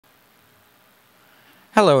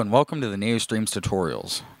Hello and welcome to the NeoStreams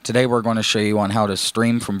tutorials. Today we're going to show you on how to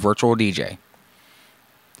stream from Virtual DJ.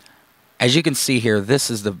 As you can see here,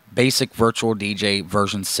 this is the basic Virtual DJ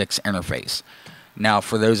version 6 interface. Now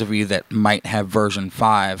for those of you that might have version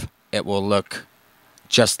 5, it will look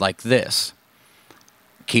just like this.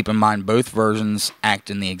 Keep in mind both versions act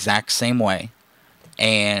in the exact same way,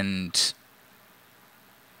 and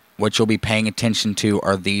what you'll be paying attention to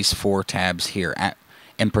are these 4 tabs here,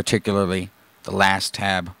 and particularly the last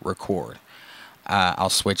tab, record.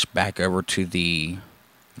 I'll switch back over to the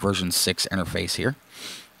version 6 interface here,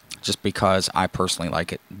 just because I personally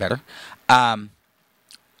like it better.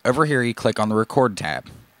 Over here you click on the record tab.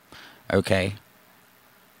 Okay.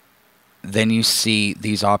 Then you see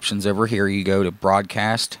these options over here. You go to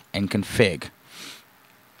broadcast and config.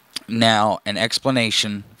 Now, an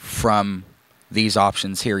explanation from these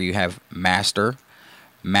options here, you have master,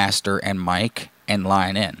 master and mic, and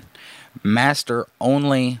line in. Master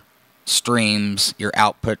only streams your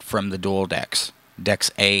output from the dual decks,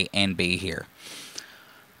 decks A and B here.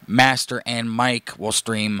 Master and mic will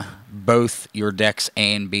stream both your decks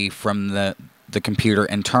A and B from the computer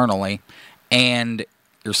internally and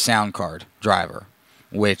your sound card driver,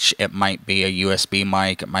 which it might be a USB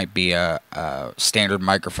mic, it might be a standard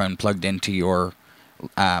microphone plugged into your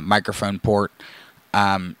microphone port.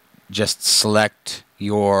 Just select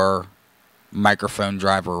your microphone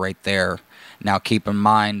driver right there. Now keep in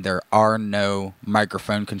mind there are no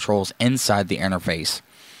microphone controls inside the interface,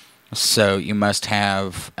 so you must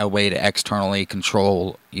have a way to externally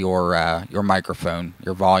control your microphone,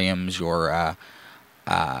 your volumes, your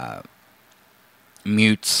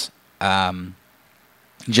mutes.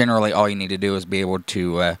 Generally all you need to do is be able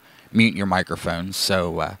to mute your microphone,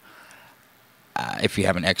 so if you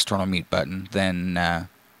have an external mute button, then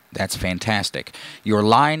that's fantastic. Your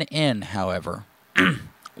line in, however,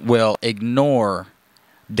 will ignore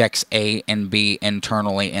decks A and B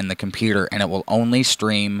internally in the computer, and it will only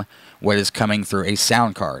stream what is coming through a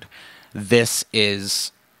sound card. This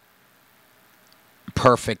is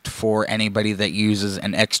perfect for anybody that uses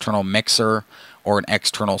an external mixer or an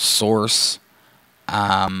external source.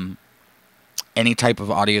 Any type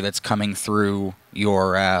of audio that's coming through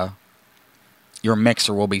your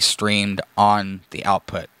mixer will be streamed on the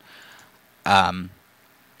output.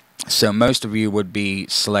 So most of you would be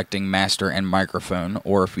selecting master and microphone,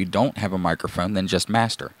 or if you don't have a microphone, then just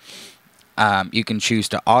master. You can choose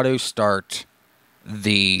to auto start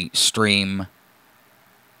the stream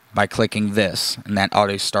by clicking this, and that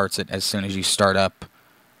auto starts it as soon as you start up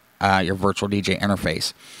your Virtual DJ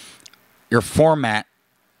interface. Your format,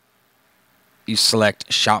 you select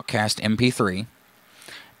Shoutcast MP3,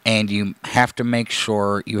 and you have to make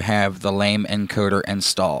sure you have the LAME encoder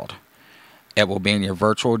installed. It will be in your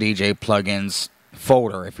Virtual DJ plugins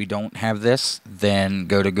folder. If you don't have this, then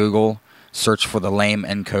go to Google, search for the LAME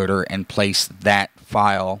encoder, and place that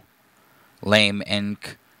file,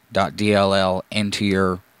 lameinc.dll, into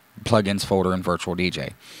your plugins folder in Virtual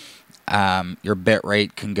DJ. Your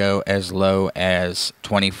bitrate can go as low as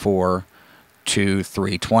 24 to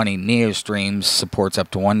 320. NeoStreams supports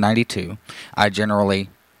up to 192. I generally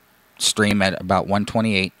stream at about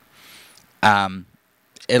 128.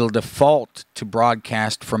 It'll default to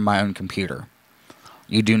broadcast from my own computer.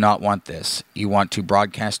 You do not want this. You want to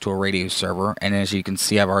broadcast to a radio server, and as you can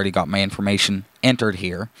see, I've already got my information entered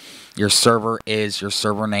here. Your server is your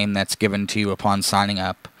server name that's given to you upon signing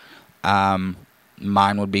up. Mine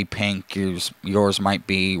would be pink. Yours might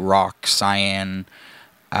be rock, cyan,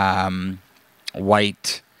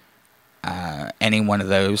 white, any one of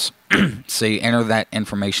those. So you enter that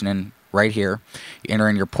information in right here. You enter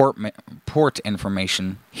in your port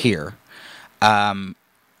information here.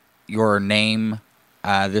 Your name,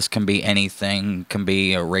 this can be anything, can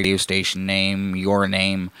be a radio station name, your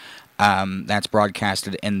name. That's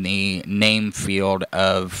broadcasted in the name field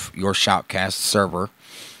of your Shoutcast server.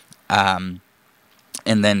 And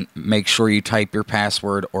then make sure you type your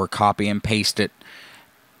password or copy and paste it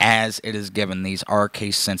as it is given. These are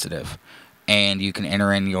case sensitive, and you can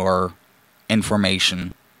enter in your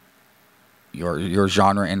information, your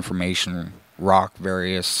genre information, rock,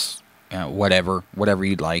 various, whatever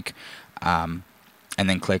you'd like, and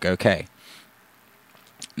then click OK.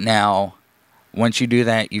 Now, once you do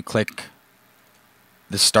that, you click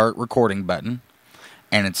the Start Recording button,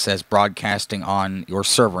 and it says broadcasting on your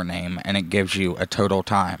server name, and it gives you a total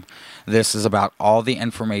time. This is about all the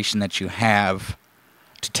information that you have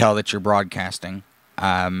to tell that you're broadcasting.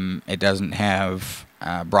 It doesn't have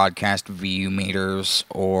broadcast VU meters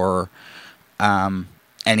or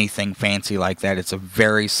anything fancy like that. It's a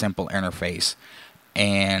very simple interface,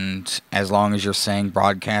 and as long as you're saying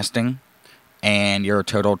broadcasting, and your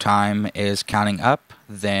total time is counting up,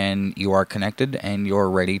 then you are connected and you're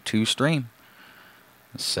ready to stream.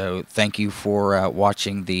 So thank you for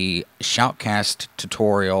watching the Shoutcast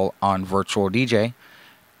tutorial on Virtual DJ,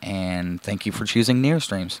 and thank you for choosing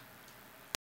NeoStreams.